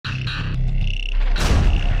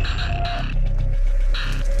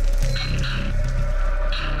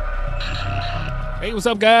Hey, what's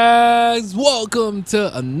up, guys? Welcome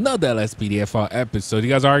to another Lspdfr episode.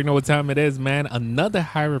 You guys already know what time it is, man. Another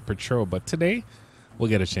highway patrol, but today we'll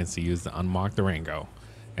get a chance to use the unmarked Durango.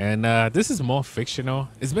 And this is more fictional.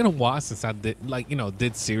 It's been a while since I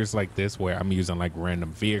did series like this where I'm using like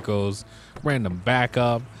random vehicles, random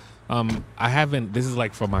backup. This is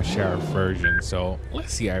like for my sheriff version, so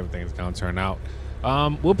let's see how everything's gonna turn out.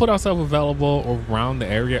 We'll put ourselves available around the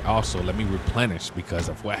area. Also, let me replenish because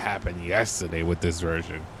of what happened yesterday with this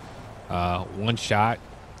version. One shot,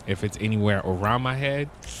 if it's anywhere around my head,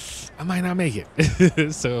 I might not make it.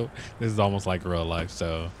 So this is almost like real life.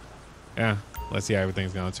 So yeah, let's see how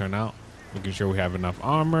everything's gonna turn out. Making sure we have enough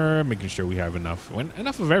armor, making sure we have enough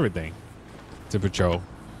of everything to patrol.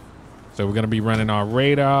 So we're gonna be running our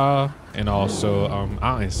radar, and also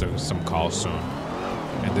I'll answer some calls soon.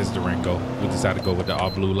 And this Durango, we decided to go with the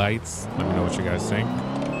all blue lights. Let me know what you guys think.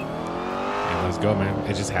 And let's go, man.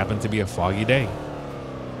 It just happened to be a foggy day.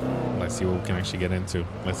 Let's see what we can actually get into.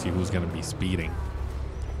 Let's see who's gonna be speeding.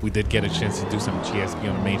 We did get a chance to do some GSP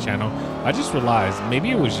on the main channel. I just realized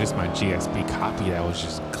maybe it was just my GSP copy that was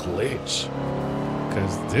just glitch,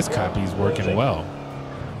 because this copy is working well.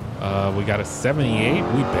 We got a 78.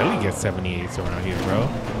 We barely get 78s around here, bro.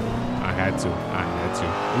 I had to.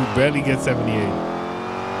 We barely get 78.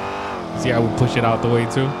 See how we push it out the way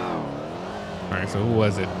too? All right, so who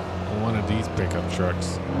was it? One of these pickup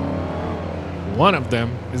trucks. One of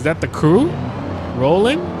them. Is that the crew?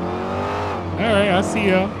 Rolling? All right, I see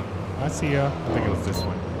y'all. I think it was this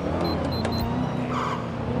one.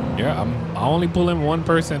 Yeah, I'm only pulling one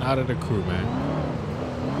person out of the crew, man.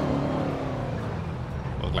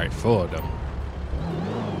 Look like 4 of them.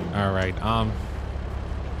 All right,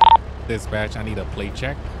 dispatch, I need a plate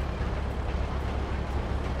check.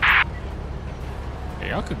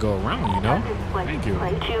 Y'all could go around, you know. Thank you. All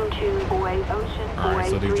right,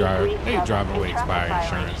 so they drive away expired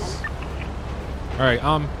insurance. All right,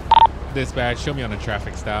 dispatch, show me on the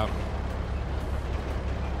traffic stop.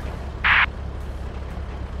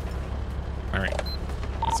 All right,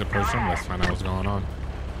 let's approach them. Let's find out what's going on.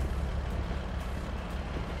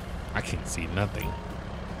 I can't see nothing.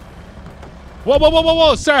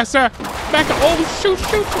 Whoa, sir, back up. Oh, shoot.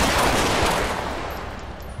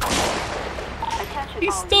 He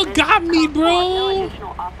still got me, bro.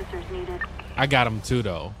 I got him too,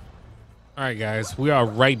 though. All right, guys, we are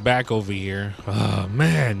right back over here. Oh,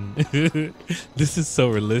 man. This is so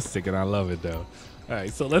realistic, and I love it, though. All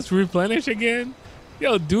right, so let's replenish again.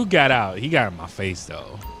 Yo, dude got out. He got in my face,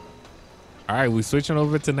 though. All right, we're switching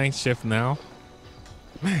over to night shift now.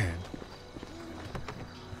 Man.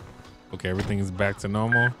 Okay, everything is back to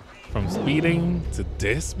normal. From speeding to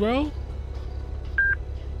this, bro.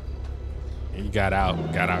 He got out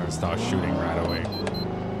and started shooting right away.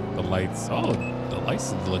 The lights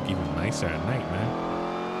look even nicer at night, man.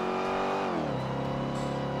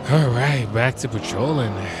 All right, back to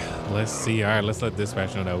patrolling. Let's see. All right, let's let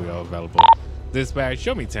dispatch know that we are available. Dispatch,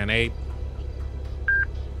 show me 10-8.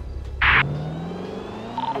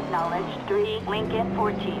 Acknowledged 3 Lincoln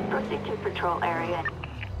 14. Proceed to patrol area.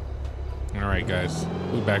 All right, guys,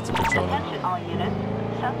 we're back to patrolling. Attention all units.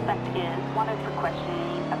 Suspect is wanted for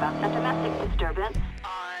questioning about a domestic disturbance.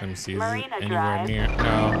 Let me see, is it anywhere near? No,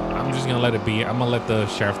 I'm just gonna let it be. I'm gonna let the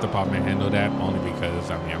sheriff department handle that, only because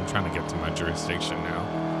I'm trying to get to my jurisdiction now.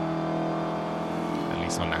 At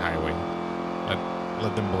least on the highway.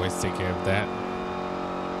 Let them boys take care of that.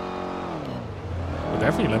 But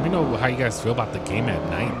definitely let me know how you guys feel about the game at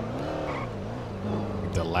night.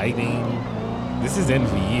 The lighting. This is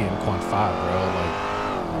NVE in Quant 5, bro. Like,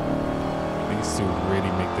 these two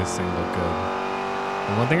really make this thing look good.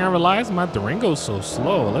 And one thing I realized, my Durango's so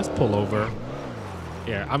slow. Let's pull over.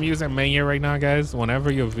 Yeah, I'm using menu right now, guys.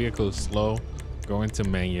 Whenever your vehicle is slow, go into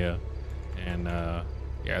menu. And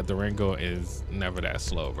yeah, Durango is never that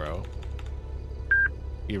slow, bro.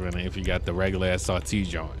 Even if you got the regular SRT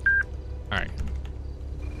joint. All right.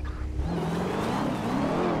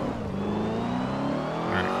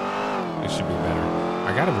 It should be better.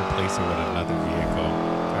 I gotta replace it with another vehicle.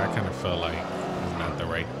 I kind of felt like it's not the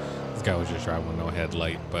right. This guy was just driving with no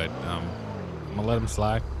headlight, but I'm gonna let him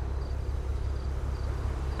slide.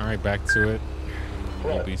 All right, back to it.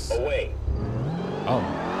 Away. Oh.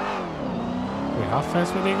 Wait, how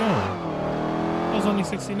fast were they going? It was only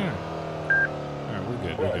 69. All right, we're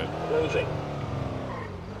good. Closing.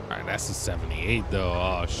 All right, that's a 78 though.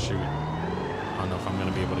 Oh shoot. I don't know if I'm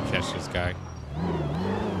gonna be able to catch this guy.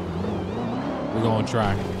 We're gonna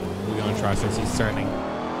try since he's turning.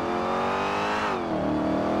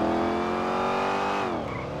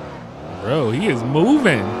 Bro, he is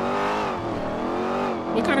moving.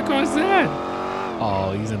 What kind of car is that?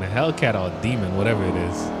 Oh, he's in a Hellcat or a demon, whatever it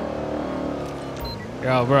is.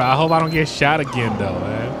 Yo, bro, I hope I don't get shot again, though,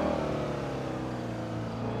 man.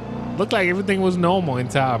 Looked like everything was normal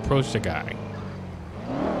until I approached the guy.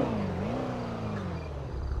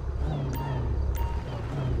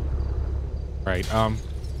 Right, whoa,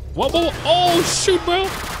 oh, shoot, bro.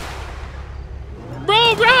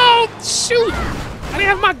 Bro, shoot. I didn't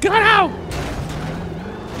have my gun out.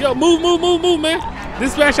 Yo, move, man.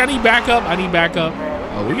 Dispatch, I need backup.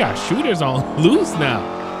 Oh, we got shooters on loose now.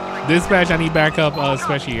 Dispatch, I need backup,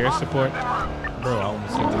 special air support. Bro, I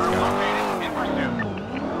almost hit this guy.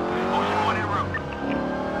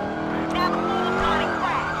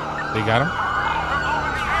 They got him?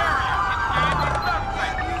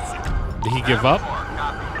 Did he give up?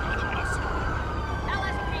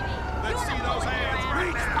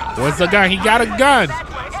 What's the gun? He got a gun.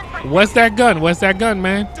 What's that gun,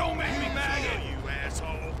 man? Don't make me mad at you,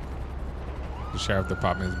 asshole. The sheriff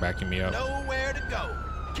department is backing me up. Nowhere to go.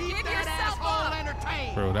 Keep that asshole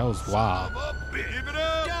entertained. Bro, that was wild. Give it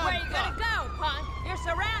up. Where you gonna go, punk? You're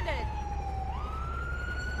surrounded.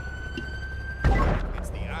 It's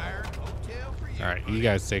the Iron Hotel for you. All right, you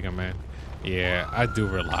guys take him, man. Yeah, I do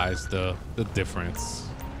realize the difference.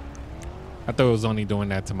 I thought it was only doing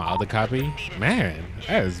that to my other copy. Man,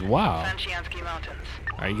 that is wild.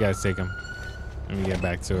 All right, you guys take him. Let me get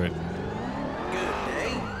back to it.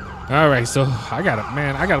 All right, so I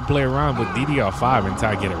gotta play around with DDR5 until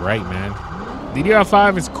I get it right, man.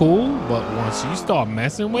 DDR5 is cool, but once you start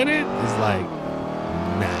messing with it, it's like,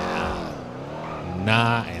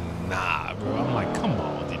 nah, bro. I'm like, come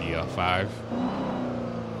on, DDR5.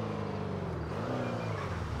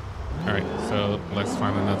 All right, so let's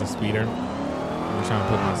find another speeder. I'm trying to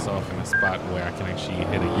put myself in a spot where I can actually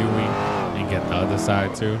hit a Yui and get the other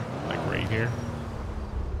side too, like right here.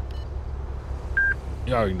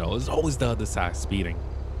 You already know, it's always the other side speeding.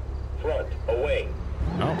 Front, away.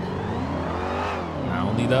 No. Not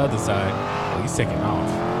only the other side. Oh, he's taking off.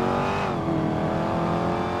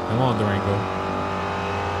 Come on, Durango.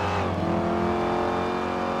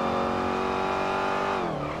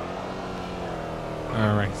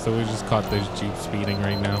 All right, so we just caught this Jeep speeding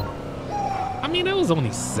right now. I mean, it was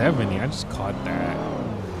only 70. I just caught that.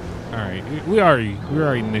 All right, we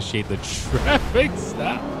already initiate the traffic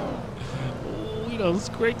stop. We don't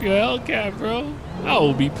scrape your Hellcat, bro. I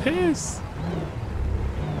will be pissed.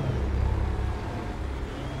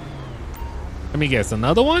 Let me guess,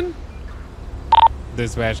 another one?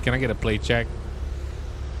 Dispatch, can I get a plate check?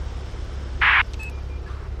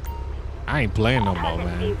 I ain't playing no more,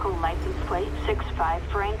 man. Vehicle license plate 65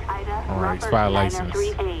 Frank Ida. All right, expired license.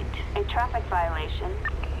 938. A traffic violation.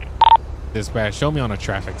 Dispatch, show me on a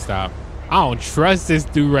traffic stop. I don't trust this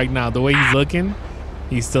dude right now. The way he's looking,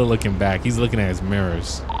 he's still looking back. He's looking at his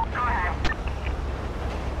mirrors.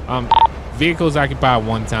 Vehicles occupied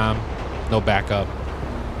one time, no backup.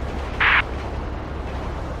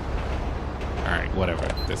 All right, whatever.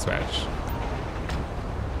 Dispatch.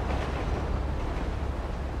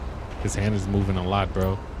 His hand is moving a lot,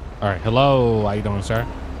 bro. All right, hello. How you doing, sir?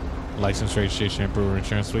 License, registration, brewer,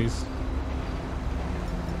 insurance, please.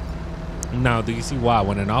 Now, do you see why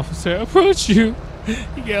when an officer approaches you,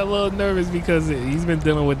 you get a little nervous because he's been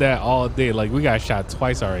dealing with that all day. Like, we got shot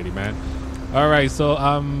twice already, man. All right, so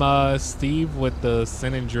I'm Steve with the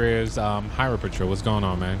San Andreas Highway Patrol. What's going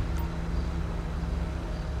on, man?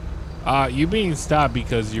 You being stopped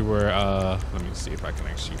because you were, let me see if I can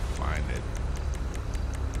actually find it.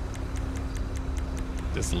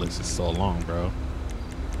 This list is so long, bro.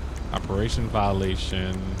 Operation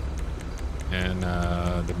violation. And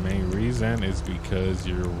the main reason is because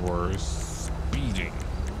you were speeding.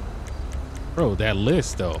 Bro, that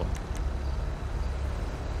list, though.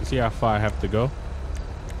 You see how far I have to go?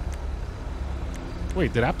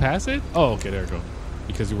 Wait, did I pass it? Oh, okay, there we go.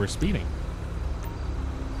 Because you were speeding.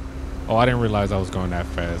 Oh, I didn't realize I was going that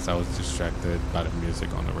fast. I was distracted by the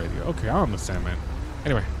music on the radio. Okay, I understand, man.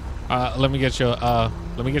 Anyway, let me get your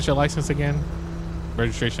license again,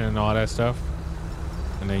 registration and all that stuff,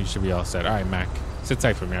 and then you should be all set. All right, Mac, sit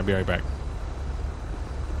tight for me. I'll be right back.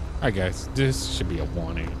 All right, guys, this should be a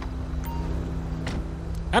warning.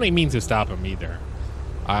 I didn't mean to stop him either.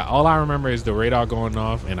 All I remember is the radar going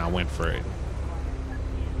off, and I went for it.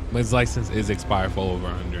 But his license is expired for over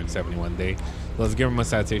 171 days. Let's give him a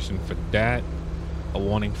citation for that. A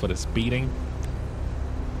warning for the speeding.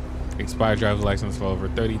 Expired driver's license for over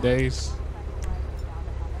 30 days.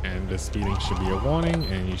 And the speeding should be a warning,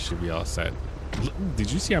 and you should be all set.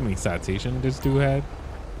 Did you see how many citations this dude had?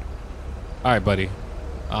 All right, buddy.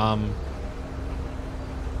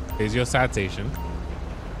 Here's your citation.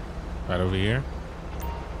 Right over here.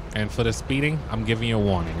 And for the speeding, I'm giving you a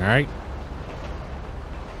warning, all right?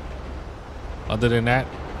 Other than that,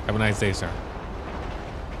 have a nice day, sir.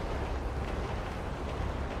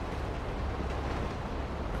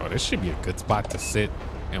 Oh, this should be a good spot to sit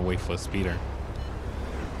and wait for a speeder.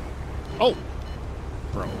 Oh,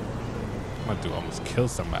 bro. I'm about to almost kill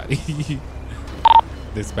somebody.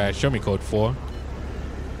 Dispatch, show me code 4.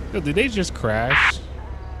 Yo, did they just crash?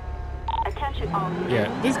 Yeah,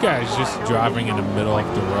 this guy is just driving in the middle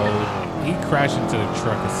of the road. He crashed into the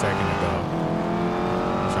truck a second ago.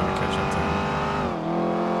 I'm trying to catch up to him.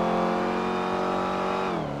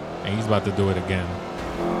 And he's about to do it again.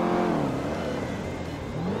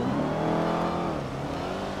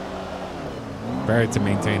 Better to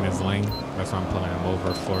maintain his lane. That's what I'm pulling him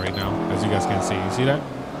over for right now. As you guys can see. You see that?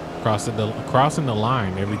 Crossing the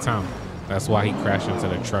line every time. That's why he crashed into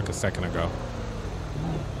the truck a second ago.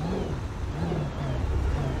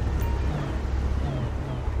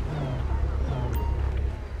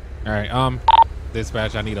 All right,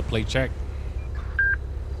 dispatch, I need a plate check.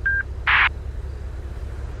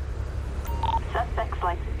 Suspect's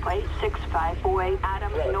license plate 6548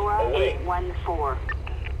 Adams Nora 814.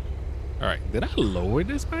 All right, did I lower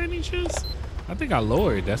this by any chance? I think I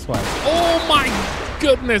lowered, that's why. Oh my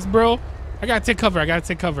goodness, bro. I gotta take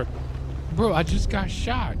cover, Bro, I just got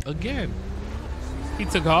shot again. He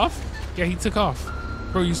took off? Yeah, he took off.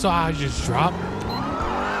 Bro, you saw how I just dropped?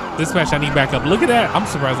 Dispatch, I need backup. Look at that. I'm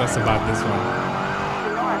surprised I survived this one.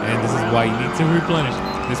 And this is why you need to replenish.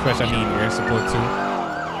 Dispatch, I need air support too.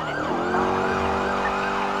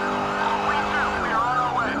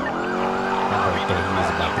 I thought he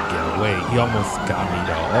was about to get away. He almost got me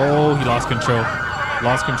though. Oh, he lost control.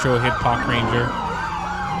 Lost control, hit Park Ranger.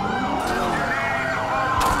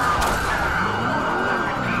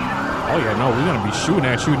 Oh yeah, no, we're gonna be shooting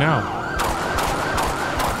at you now.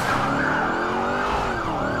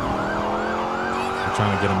 I'm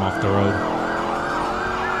trying to get him off the road.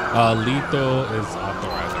 Lethal is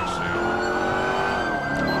authorized, actually.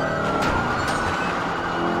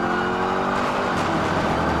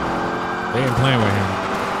 They ain't playing with him.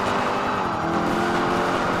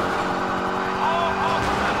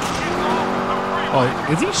 Oh,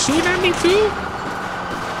 is he shooting at me too?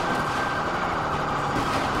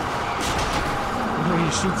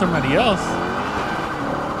 Shoot somebody else.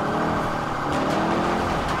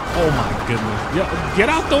 Oh my goodness. Yo, get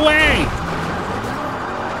out the way.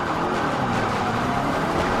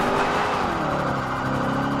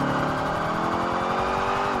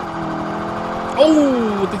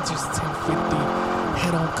 Oh, they just 1050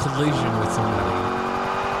 head-on collision with somebody.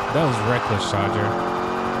 That was reckless, Charger.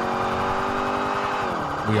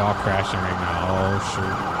 We all crashing right now. Oh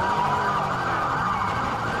shoot.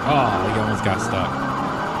 Oh, he almost got stuck.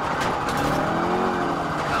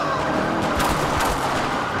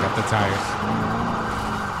 The tires.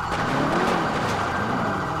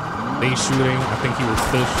 They shooting. I think he was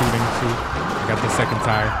still shooting too. I got the second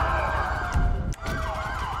tire.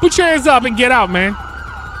 Put your hands up and get out, man.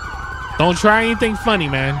 Don't try anything funny,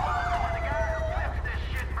 man.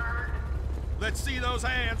 Let's see those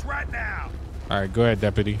hands right now. All right, go ahead,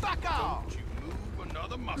 deputy. Back off. Don't you move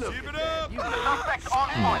another muscle. Give it up.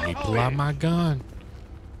 Let me pull out my gun.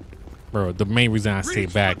 Bro, the main reason I stay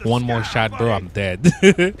back. One more shot, bro, I'm dead.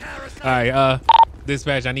 All right,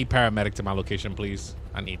 dispatch, I need paramedic to my location, please.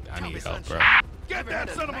 I need help, bro. Get that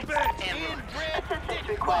son of a bitch. Assistance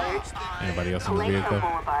required. Anybody else in the Palmetto vehicle?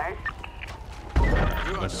 Boulevard.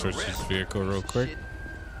 Right, let's search this vehicle real quick.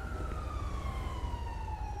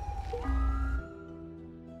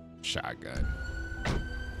 Shotgun.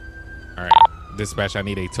 All right, dispatch, I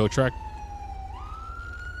need a tow truck.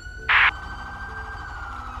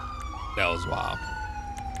 That was wild.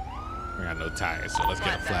 We got no tires, so let's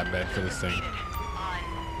get a flatbed for this thing.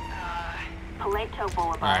 Palmetto All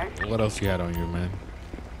Boulevard. right, what else you had on you, man?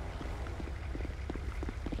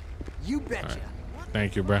 You betcha. All right.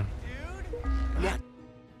 Thank you, bro. Yeah.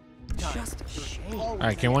 Just a shame. All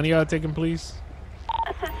right, can one of y'all take him, please?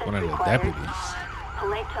 Assistance One of the required. deputies.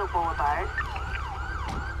 Palmetto Boulevard.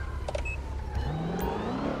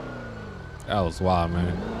 That was wild,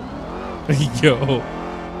 man. Yo,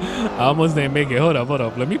 I almost didn't make it. Hold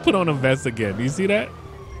up. Let me put on a vest again. You see that?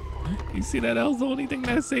 You see that? That was the only thing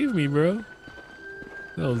that saved me, bro.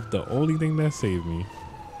 That was the only thing that saved me.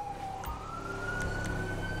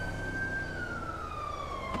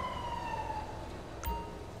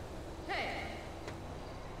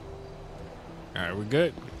 All right, we're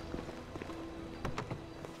good.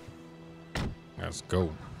 Let's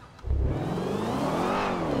go.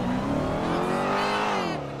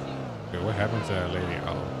 What happened to that lady?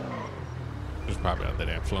 Oh, she's probably under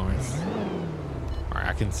the influence. All right,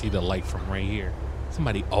 I can see the light from right here.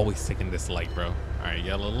 Somebody always taking this light, bro. All right,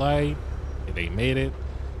 yellow light. Yeah, they made it.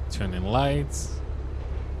 Turning lights.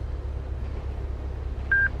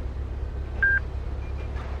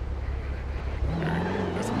 All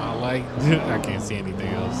right, that's my light. I can't see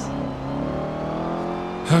anything else.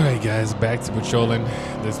 All right, guys, back to patrolling.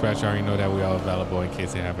 Dispatch already know that we are available in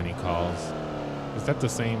case they have any calls. Is that the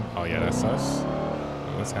same? Oh, yeah, that's us.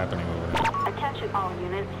 What's happening over there? Attention all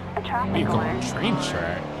units. A traffic Vehicle alert. train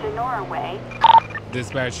track. Sonora Way.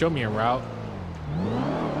 Dispatch, show me a route.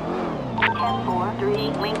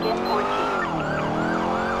 10-4-3 Lincoln 14.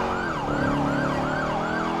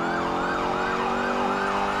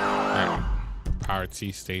 All right. Power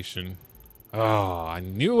T station. Oh, I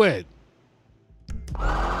knew it.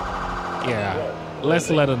 Yeah, let's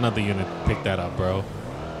let another unit pick that up, bro.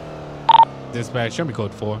 Dispatch, show me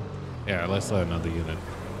code 4. Yeah, let's let another unit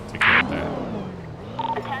take care of that.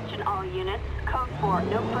 Attention all units. Code 4.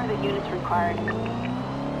 No further units required.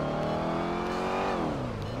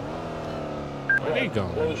 Where they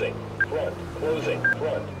going? Closing. Front. Closing.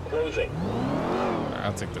 Front. Closing. All right,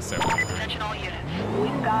 I'll take the 7. Attention all units.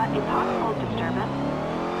 We've got a possible disturbance.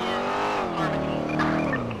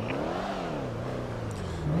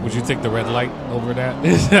 Would you take the red light over that?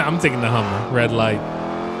 I'm taking the Hummer. Red light.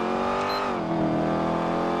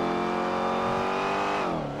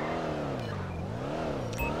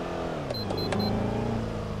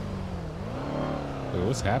 Wait,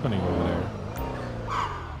 what's happening over there?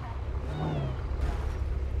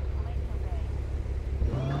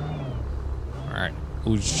 Alright.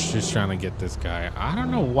 Who's just trying to get this guy? I don't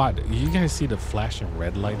know what. You guys see the flashing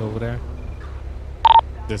red light over there?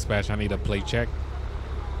 Dispatch, I need a plate check.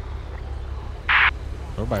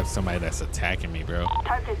 What about somebody that's attacking me, bro?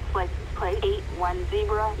 Target license plate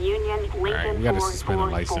 810 Union Lincoln Alright, we gotta suspend a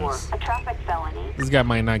 444. license. A traffic felony. This guy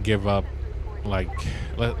might not give up. Like,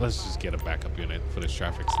 let's just get a backup unit for this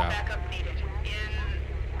traffic stop. Backup needed in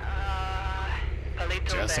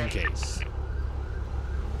Palito Just in Bay. case.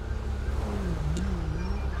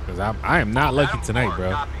 Because I am not lucky tonight,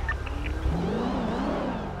 bro.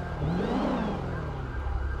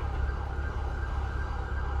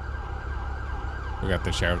 We got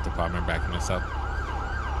the sheriff department backing us up.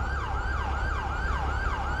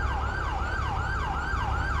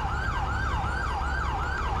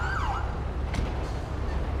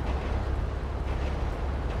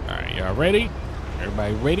 All right, y'all ready?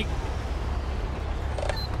 Everybody ready?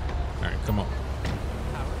 All right, come on.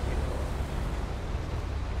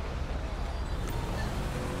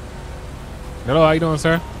 Hello, how you doing,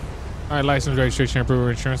 sir? All right, license, registration, and proof of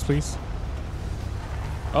insurance, please.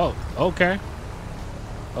 Oh, okay.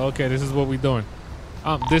 Okay, this is what we're doing.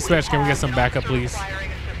 Dispatch, can we get some backup, please?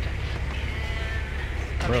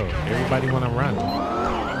 Bro, everybody want to run.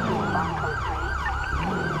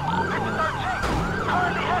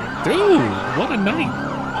 Dude, what a night.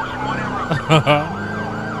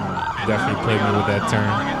 Definitely played me with that turn.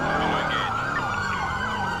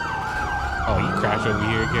 Oh, he crashed over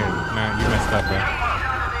here again. Nah, you messed up, bro.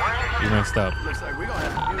 You messed up. Looks like we're gonna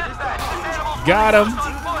have to do this back. Got him.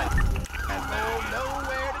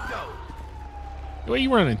 Nowhere to go. Where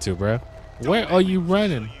you running to, bro? Where are you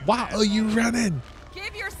running? Why are you running?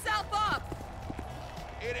 Give yourself up.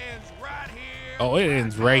 It ends right here. Oh, it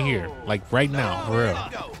ends right here. Like right now, for real.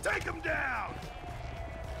 Go. Take him down.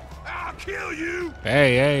 I'll kill you.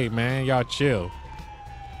 Hey, man, y'all chill.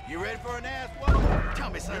 You ready for an ass whoop? Tell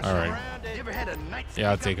me something. All right. Around it. You ever had a night Yeah,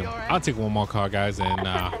 I'll take him. I'll take one more car, guys, and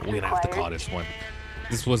we're gonna have to call this one.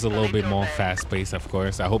 This was a little bit more fast-paced, of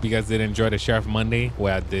course. I hope you guys did enjoy the Sheriff Monday,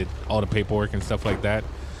 where I did all the paperwork and stuff like that.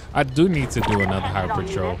 I do need to do another highway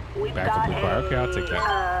patrol. Backup required. Okay, I'll take that.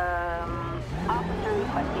 Officer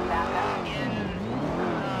requesting backup.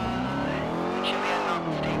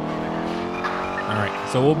 All right,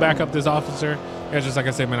 so we'll back up this officer. Yeah, just like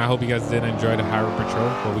I said, man, I hope you guys did enjoy the highway patrol,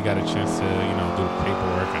 but we got a chance to, you know, do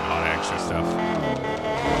paperwork and all that extra stuff.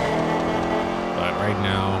 But right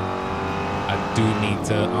now, I do need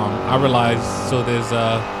to, I realized, so there's,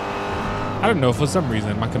 I don't know, for some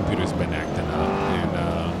reason, my computer's been acting up, and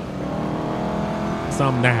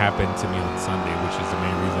something that happened to me on Sunday, which is the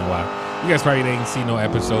main reason why you guys probably didn't see no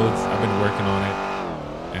episodes. I've been working on it,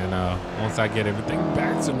 and once I get everything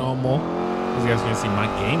back to normal, as you guys can see, my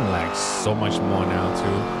game lags so much more now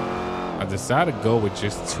too. I decided to go with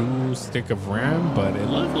just 2 stick of RAM, but it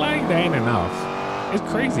looked like that ain't enough. It's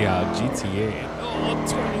crazy how GTA,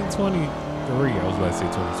 2023, I was about to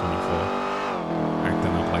say 2024,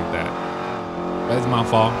 acting up like that. But it's my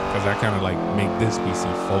fault, because I kind of like make this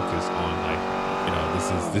PC focus on like, you know,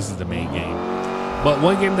 this is the main game. But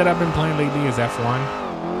one game that I've been playing lately is F1.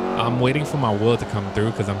 I'm waiting for my wheel to come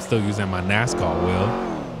through because I'm still using my NASCAR wheel.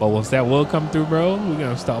 But once that wheel come through, bro, we're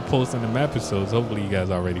going to start posting them episodes. Hopefully you guys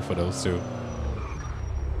are ready for those too.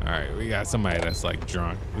 All right, we got somebody that's like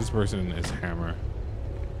drunk. This person is Hammer.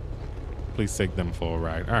 Please take them for a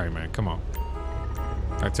ride. All right, man, come on.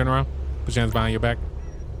 All right, turn around. Put your hands behind your back.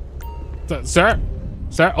 Sir?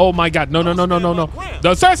 Sir? Oh my God. No.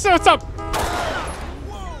 No, sir, stop.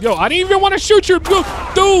 Yo, I didn't even want to shoot you.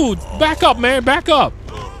 Dude, back up, man. Back up.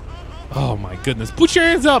 Oh my goodness. Put your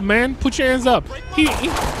hands up, man. Put your hands up. He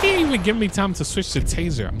didn't even give me time to switch to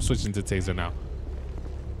taser. I'm switching to taser now.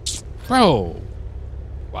 Bro.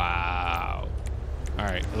 Wow. All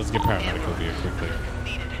right, let's get paramedic over here quickly.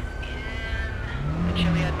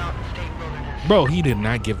 Bro, he did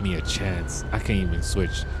not give me a chance. I can't even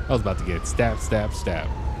switch. I was about to get stab.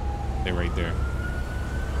 They're right there.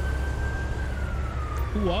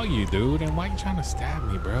 Who are you, dude? And why you trying to stab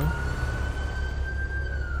me, bro?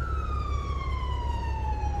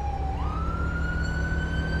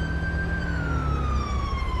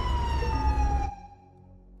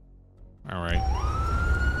 All right.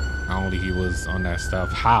 Only he was on that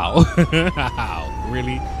stuff. How? How?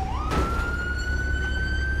 Really?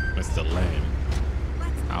 Mr. Lane.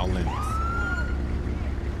 Howlin'.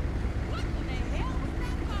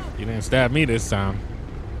 You didn't stab me this time.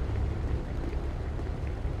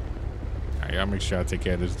 Alright, I'll make sure I take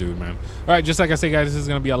care of this dude, man. Alright, just like I said, guys, this is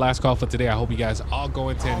gonna be our last call for today. I hope you guys are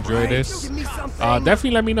going to enjoy this.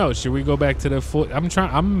 Definitely let me know. Should we go back to the 40?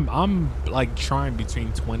 I'm like trying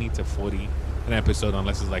between 20 to 40 an episode,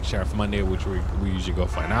 unless it's like Sheriff Monday, which we usually go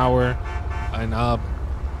for an hour and up.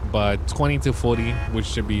 But 20 to 40, which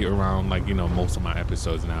should be around like, you know, most of my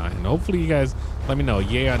episodes now. And hopefully you guys let me know,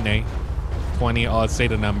 yay or nay. 20, or say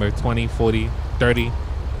the number, 20, 40, 30.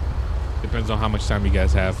 Depends on how much time you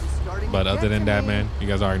guys have. But other than that, man, you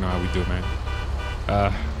guys already know how we do, man.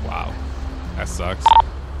 Wow. That sucks.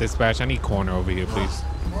 Dispatch, I need corner over here, please.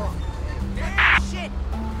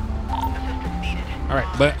 All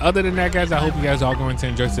right, but other than that, guys, I hope you guys are going to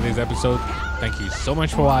enjoy today's episode. Thank you so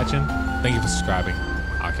much for watching. Thank you for subscribing.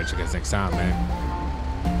 I'll catch you guys next time, man.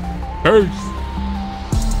 Peace.